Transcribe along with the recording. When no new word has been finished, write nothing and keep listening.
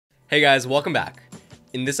Hey guys, welcome back.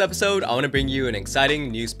 In this episode, I want to bring you an exciting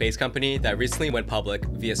new space company that recently went public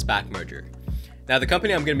via SPAC merger. Now, the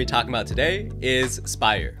company I'm going to be talking about today is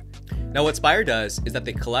Spire. Now, what Spire does is that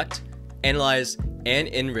they collect, analyze, and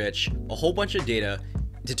enrich a whole bunch of data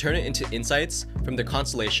to turn it into insights from their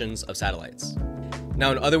constellations of satellites.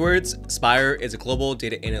 Now, in other words, Spire is a global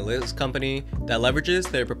data analytics company that leverages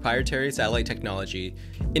their proprietary satellite technology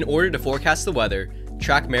in order to forecast the weather,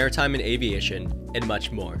 track maritime and aviation, and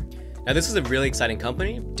much more. Now, this is a really exciting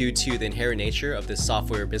company due to the inherent nature of this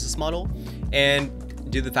software business model and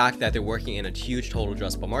due to the fact that they're working in a huge total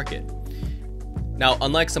addressable market. Now,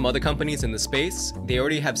 unlike some other companies in the space, they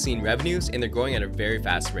already have seen revenues and they're growing at a very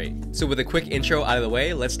fast rate. So with a quick intro out of the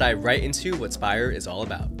way, let's dive right into what Spire is all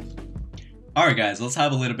about. Alright guys, let's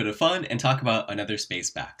have a little bit of fun and talk about another space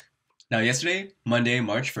SPAC. Now yesterday, Monday,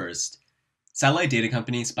 March 1st, satellite data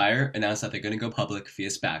company Spire announced that they're going to go public via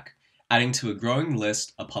SPAC, adding to a growing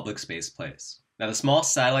list of public space plays. Now the small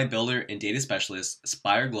satellite builder and data specialist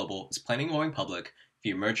Spire Global is planning on going public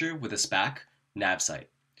via merger with a SPAC, NavSight.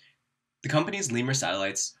 The company's LEMUR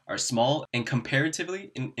satellites are small and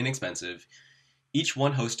comparatively inexpensive, each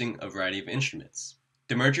one hosting a variety of instruments.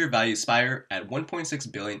 The merger values Spire at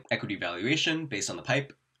 $1.6 billion equity valuation based on the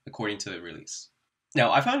PIPE, according to the release.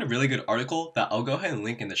 Now, I found a really good article that I'll go ahead and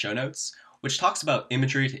link in the show notes, which talks about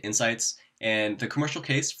imagery to insights and the commercial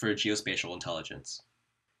case for geospatial intelligence.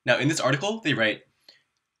 Now, in this article, they write,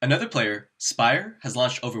 another player, Spire, has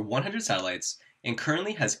launched over 100 satellites and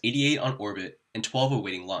currently has 88 on orbit and 12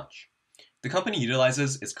 awaiting launch. The company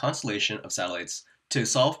utilizes its constellation of satellites to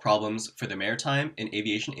solve problems for the maritime and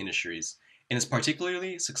aviation industries and is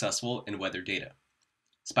particularly successful in weather data.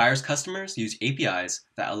 Spire's customers use APIs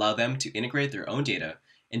that allow them to integrate their own data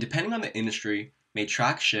and, depending on the industry, may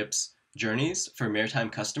track ships' journeys for a maritime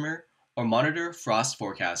customer or monitor frost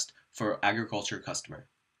forecast for agriculture customer.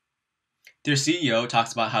 Their CEO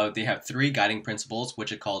talks about how they have 3 guiding principles,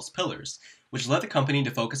 which it calls pillars, which led the company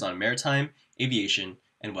to focus on maritime, aviation,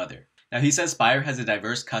 and weather. Now, he says Spire has a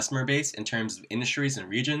diverse customer base in terms of industries and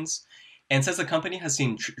regions, and says the company has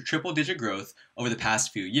seen triple-digit growth over the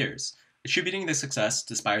past few years, attributing the success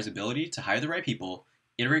to Spire's ability to hire the right people,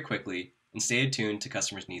 iterate quickly, and stay attuned to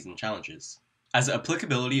customers' needs and challenges. As the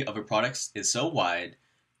applicability of our products is so wide,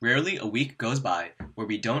 rarely a week goes by where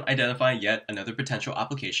we don't identify yet another potential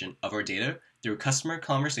application of our data through a customer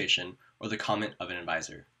conversation or the comment of an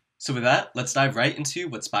advisor. So with that, let's dive right into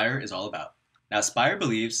what Spire is all about. Now, Spire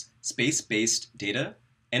believes space-based data,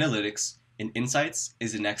 analytics, and insights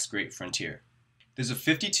is the next great frontier. There's a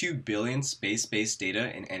 $52 billion space-based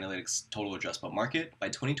data and analytics total addressable market by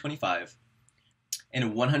 2025, and a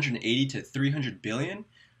 $180 to $300 billion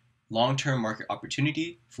long-term market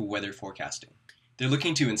opportunity for weather forecasting. They're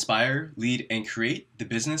looking to inspire, lead, and create the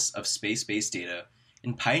business of space-based data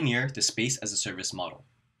and pioneer the space-as-a-service model.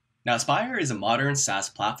 Now, Spire is a modern SaaS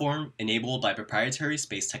platform enabled by proprietary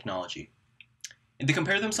space technology, and they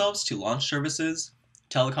compare themselves to launch services,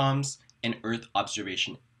 telecoms, and Earth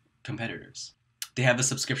observation competitors. They have a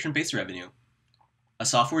subscription-based revenue, a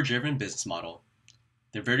software-driven business model,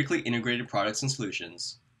 they're vertically integrated products and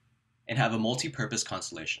solutions, and have a multi-purpose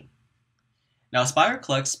constellation. Now, Spire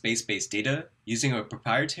collects space-based data using a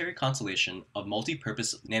proprietary constellation of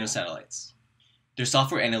multi-purpose nanosatellites. Their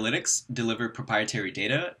software analytics deliver proprietary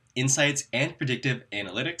data, insights, and predictive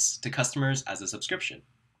analytics to customers as a subscription.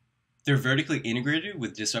 They're vertically integrated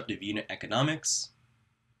with disruptive unit economics,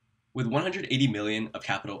 with $180 million of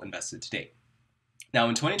capital invested to date. Now,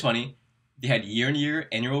 in 2020, they had year-on-year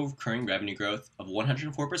annual recurring revenue growth of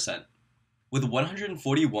 104%, with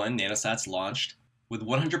 141 nanosats launched with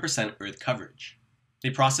 100% Earth coverage.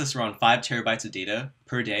 They process around 5 terabytes of data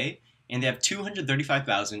per day, and they have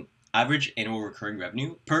 235,000 average annual recurring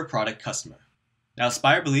revenue per product customer. Now,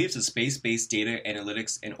 Spire believes the space-based data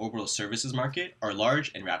analytics and orbital services market are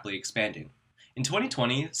large and rapidly expanding. In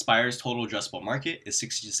 2020, Spire's total addressable market is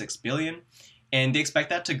 $66 billion, and they expect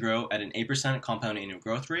that to grow at an 8% compound annual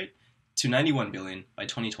growth rate to $91 billion by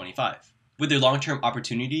 2025, with their long-term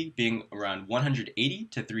opportunity being around $180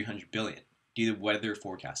 to $300 billion due to weather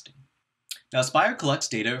forecasting. Now, Spire collects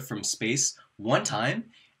data from space one time,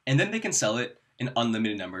 and then they can sell it an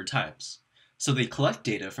unlimited number of times. So they collect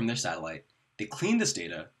data from their satellite, they clean this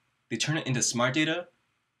data, they turn it into smart data,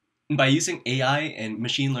 and by using AI and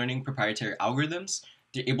machine learning proprietary algorithms,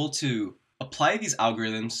 they're able to apply these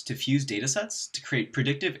algorithms to fuse datasets to create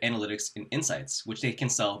predictive analytics and insights, which they can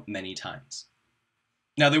sell many times.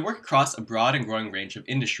 Now, they work across a broad and growing range of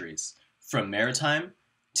industries, from maritime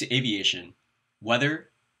to aviation, weather,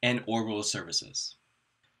 and orbital services.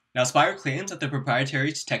 Now, Spire claims that the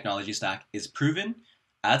proprietary technology stack is proven,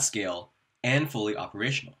 at scale, and fully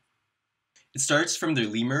operational. It starts from their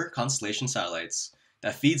LEMUR constellation satellites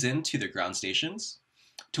that feeds into their ground stations,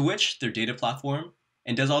 to which their data platform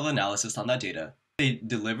and does all the analysis on that data. They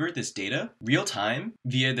deliver this data real time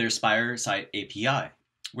via their Spire site API,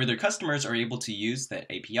 where their customers are able to use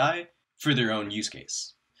that API for their own use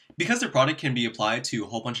case. Because their product can be applied to a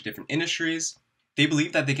whole bunch of different industries, they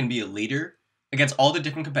believe that they can be a leader against all the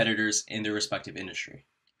different competitors in their respective industry.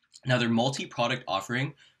 Now, their multi-product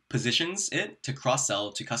offering positions it to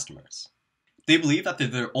cross-sell to customers. They believe that they're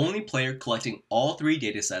the only player collecting all three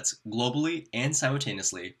datasets globally and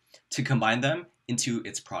simultaneously to combine them into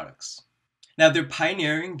its products. Now, they're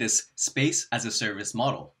pioneering this space as a service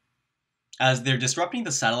model, as they're disrupting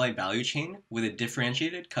the satellite value chain with a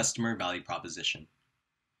differentiated customer value proposition.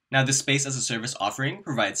 Now, this space as a service offering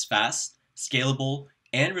provides fast, scalable,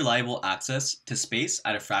 and reliable access to space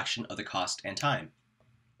at a fraction of the cost and time,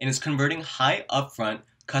 and is converting high upfront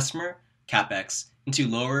customer capex into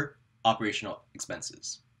lower operational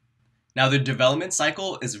expenses. Now, the development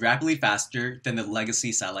cycle is rapidly faster than the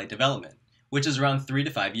legacy satellite development, which is around 3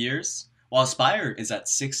 to 5 years, while Spire is at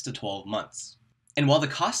 6 to 12 months. And while the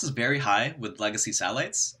cost is very high with legacy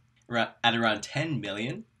satellites, at around 10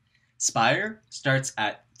 million, Spire starts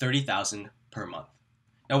at 30,000 per month.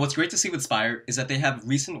 Now, what's great to see with Spire is that they have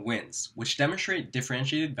recent wins, which demonstrate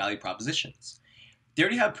differentiated value propositions. They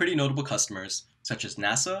already have pretty notable customers, such as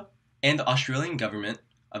NASA and the Australian Government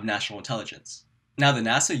of National Intelligence. Now, the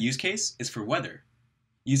NASA use case is for weather,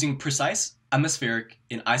 using precise atmospheric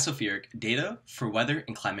and isospheric data for weather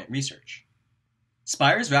and climate research.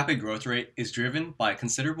 Spire's rapid growth rate is driven by a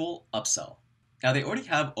considerable upsell. Now, they already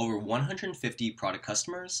have over 150 product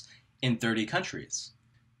customers in 30 countries,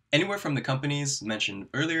 anywhere from the companies mentioned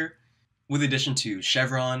earlier, with addition to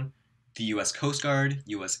Chevron, the US Coast Guard,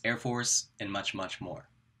 US Air Force, and much, much more.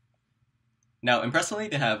 Now, impressively,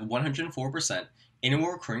 they have 104%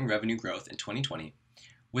 annual recurring revenue growth in 2020,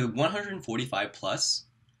 with 145 plus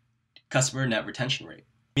customer net retention rate,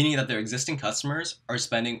 meaning that their existing customers are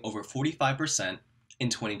spending over 45% in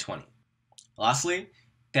 2020. Lastly,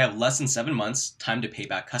 they have less than 7 months time to pay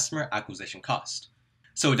back customer acquisition cost.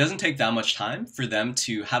 So it doesn't take that much time for them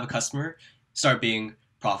to have a customer start being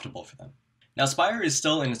profitable for them. Now, Spire is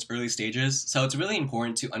still in its early stages, so it's really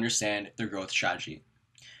important to understand their growth strategy.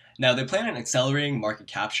 Now, they plan on accelerating market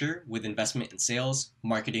capture with investment in sales,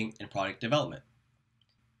 marketing, and product development.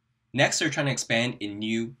 Next, they're trying to expand in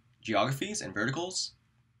new geographies and verticals,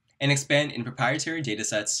 and expand in proprietary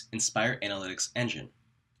datasets in Spire Analytics Engine.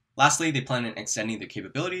 Lastly, they plan on extending their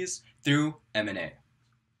capabilities through M&A.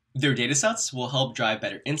 Their datasets will help drive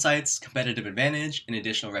better insights, competitive advantage, and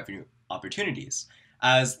additional revenue opportunities,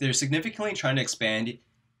 as they're significantly trying to expand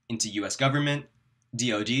into US government,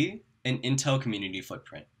 DoD, and Intel community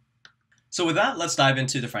footprint. So with that, let's dive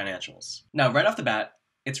into the financials. Now, right off the bat,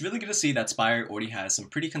 it's really good to see that Spire already has some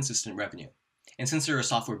pretty consistent revenue. And since they're a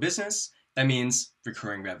software business, that means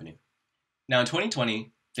recurring revenue. Now, in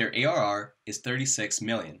 2020, their ARR is 36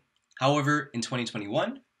 million. However, in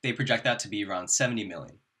 2021, they project that to be around 70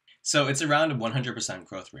 million. So it's around a 100%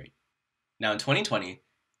 growth rate. Now, in 2020,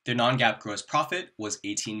 their non-GAAP gross profit was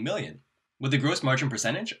 18 million, with a gross margin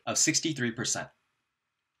percentage of 63%.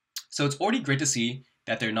 So it's already great to see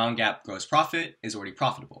that their non-GAAP gross profit is already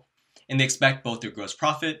profitable, and they expect both their gross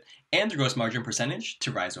profit and their gross margin percentage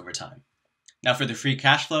to rise over time. Now, for the free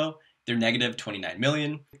cash flow, they're negative 29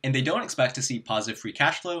 million, and they don't expect to see positive free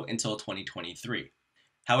cash flow until 2023.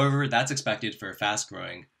 However, that's expected for a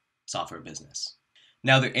fast-growing software business.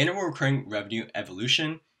 Now, their annual recurring revenue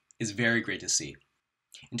evolution is very great to see.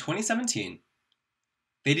 In 2017,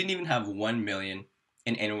 they didn't even have 1 million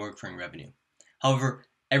in annual recurring revenue. However,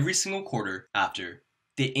 every single quarter after,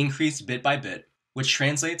 they increased bit by bit, which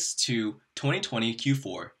translates to 2020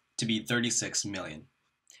 Q4 to be 36 million.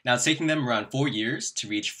 Now, it's taking them around 4 years to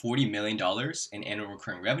reach $40 million in annual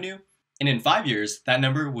recurring revenue, and in 5 years, that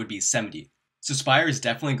number would be 70. So Spire is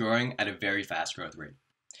definitely growing at a very fast growth rate.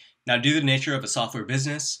 Now, due to the nature of a software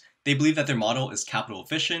business, they believe that their model is capital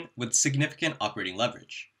efficient with significant operating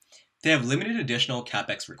leverage. They have limited additional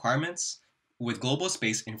capex requirements with global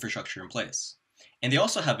space infrastructure in place. And they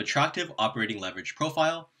also have attractive operating leverage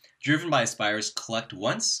profile driven by Spire's collect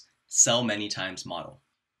once, sell many times model.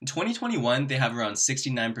 In 2021, they have around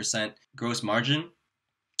 69% gross margin.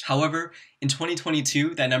 However, in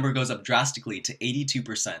 2022, that number goes up drastically to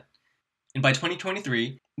 82%. And by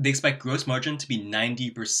 2023, they expect gross margin to be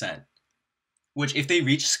 90%, which if they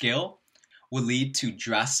reach scale, would lead to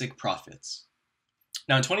drastic profits.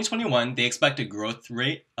 Now in 2021, they expect a growth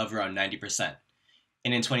rate of around 90%.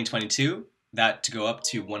 And in 2022, that to go up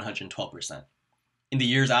to 112%. In the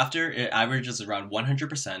years after, it averages around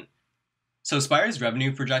 100%, So Spire's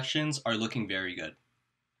revenue projections are looking very good.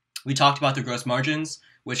 We talked about the gross margins,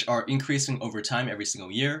 which are increasing over time every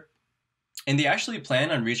single year. And they actually plan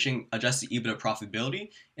on reaching adjusted EBITDA profitability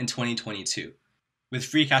in 2022, with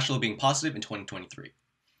free cash flow being positive in 2023.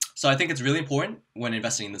 So I think it's really important when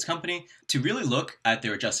investing in this company to really look at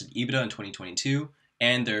their adjusted EBITDA in 2022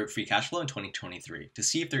 and their free cash flow in 2023 to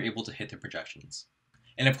see if they're able to hit their projections.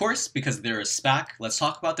 And of course, because they're a SPAC, let's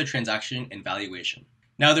talk about the transaction and valuation.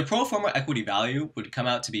 Now, the pro forma equity value would come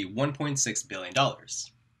out to be $1.6 billion.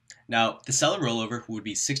 Now, the seller rollover would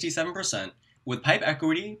be 67%, with PIPE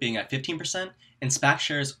equity being at 15% and SPAC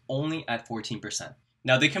shares only at 14%.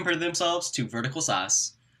 Now, they compare themselves to vertical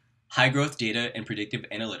SaaS, high growth data and predictive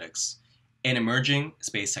analytics, and emerging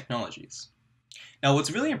space technologies. Now,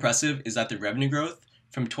 what's really impressive is that the revenue growth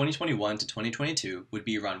from 2021 to 2022 would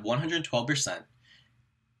be around 112%,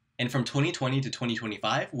 and from 2020 to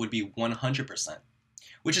 2025 would be 100%,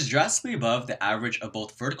 which is drastically above the average of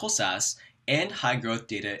both vertical SaaS and high growth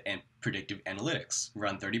data and predictive analytics,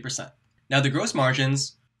 around 30%. Now, the gross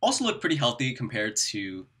margins also look pretty healthy compared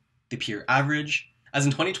to the peer average, as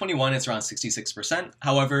in 2021 it's around 66%.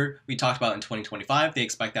 However, we talked about in 2025, they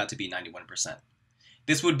expect that to be 91%.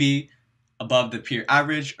 This would be above the peer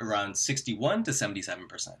average, around 61 to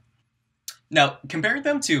 77%. Now, comparing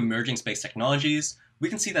them to emerging space technologies, we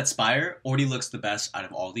can see that Spire already looks the best out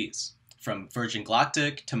of all these, from Virgin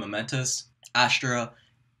Galactic to Monetizes, Astra,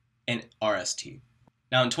 and RST.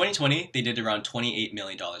 Now, in 2020, they did around $28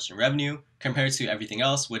 million in revenue, compared to everything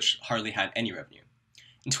else, which hardly had any revenue.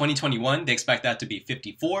 In 2021, they expect that to be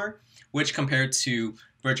 54, which compared to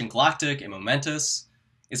Virgin Galactic and Monetizes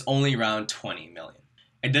is only around 20 million.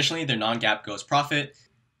 Additionally, their non-GAAP gross profit,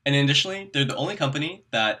 and additionally, they're the only company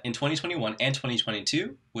that in 2021 and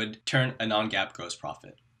 2022 would turn a non-GAAP gross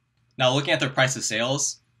profit. Now, looking at their price of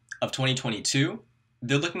sales of 2022,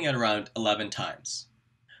 they're looking at around 11 times,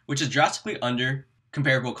 which is drastically under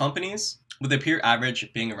comparable companies, with the peer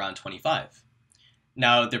average being around 25.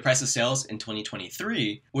 Now, their price of sales in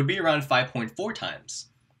 2023 would be around 5.4 times,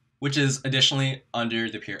 which is additionally under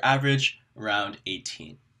the peer average, around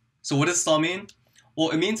 18. So what does this all mean?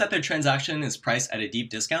 Well, it means that their transaction is priced at a deep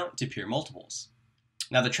discount to peer multiples.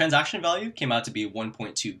 Now, the transaction value came out to be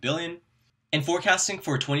 $1.2 billion, and forecasting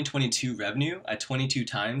for 2022 revenue at 22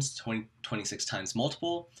 times, 26 times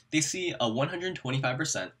multiple, they see a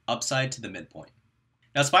 125% upside to the midpoint.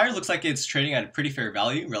 Now, Spire looks like it's trading at a pretty fair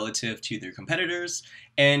value relative to their competitors,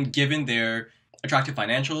 and given their attractive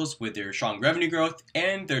financials with their strong revenue growth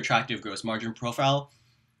and their attractive gross margin profile,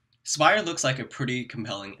 Spire looks like a pretty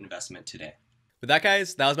compelling investment today. With that,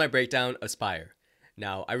 guys, that was my breakdown of Spire.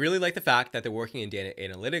 Now, I really like the fact that they're working in data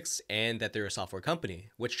analytics and that they're a software company,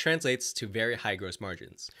 which translates to very high gross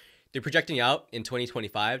margins. They're projecting out in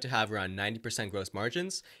 2025 to have around 90% gross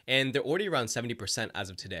margins, and they're already around 70% as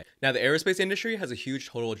of today. Now, the aerospace industry has a huge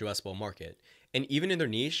total addressable market, and even in their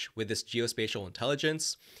niche with this geospatial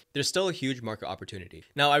intelligence, there's still a huge market opportunity.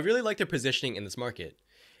 Now, I really like their positioning in this market,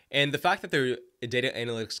 and the fact that they're a data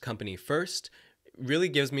analytics company first really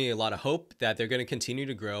gives me a lot of hope that they're going to continue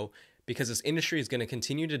to grow, because this industry is going to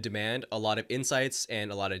continue to demand a lot of insights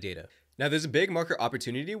and a lot of data. Now, there's a big market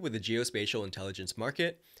opportunity with the geospatial intelligence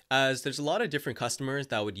market, as there's a lot of different customers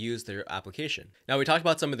that would use their application. Now, we talked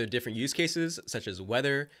about some of the different use cases, such as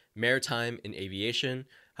weather, maritime, and aviation.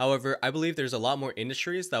 However, I believe there's a lot more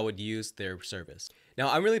industries that would use their service.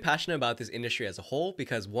 Now, I'm really passionate about this industry as a whole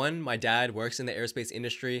because, one, my dad works in the aerospace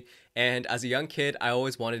industry, and as a young kid, I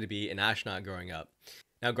always wanted to be an astronaut growing up.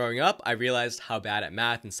 Now, growing up, I realized how bad at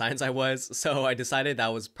math and science I was, so I decided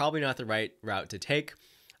that was probably not the right route to take.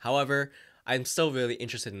 However, I'm still really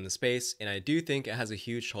interested in the space, and I do think it has a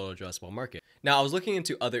huge total addressable market. Now, I was looking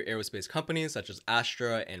into other aerospace companies such as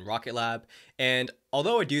Astra and Rocket Lab, and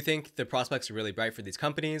although I do think the prospects are really bright for these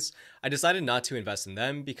companies, I decided not to invest in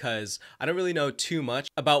them because I don't really know too much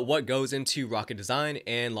about what goes into rocket design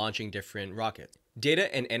and launching different rockets.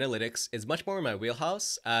 Data and analytics is much more in my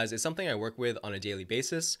wheelhouse, as it's something I work with on a daily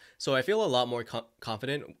basis, so I feel a lot more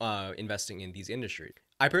confident investing in these industries.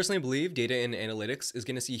 I personally believe data and analytics is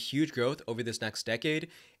going to see huge growth over this next decade,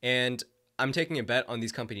 and I'm taking a bet on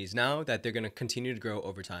these companies now that they're going to continue to grow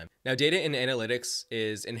over time. Now, data and analytics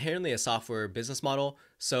is inherently a software business model,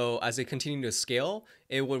 so as they continue to scale,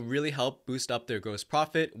 it will really help boost up their gross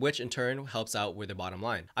profit, which in turn helps out with the bottom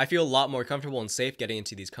line. I feel a lot more comfortable and safe getting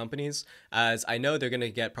into these companies, as I know they're going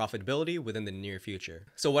to get profitability within the near future.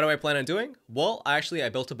 So what do I plan on doing? Well, I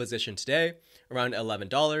built a position today around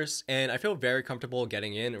 $11, and I feel very comfortable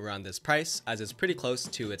getting in around this price, as it's pretty close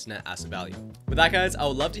to its net asset value. With that, guys, I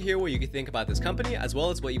would love to hear what you think about this company, as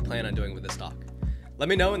well as what you plan on doing with the stock. Let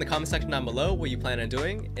me know in the comment section down below what you plan on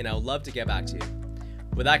doing, and I would love to get back to you.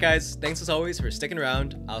 With that, guys, thanks as always for sticking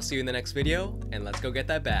around. I'll see you in the next video, and let's go get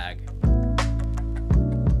that bag.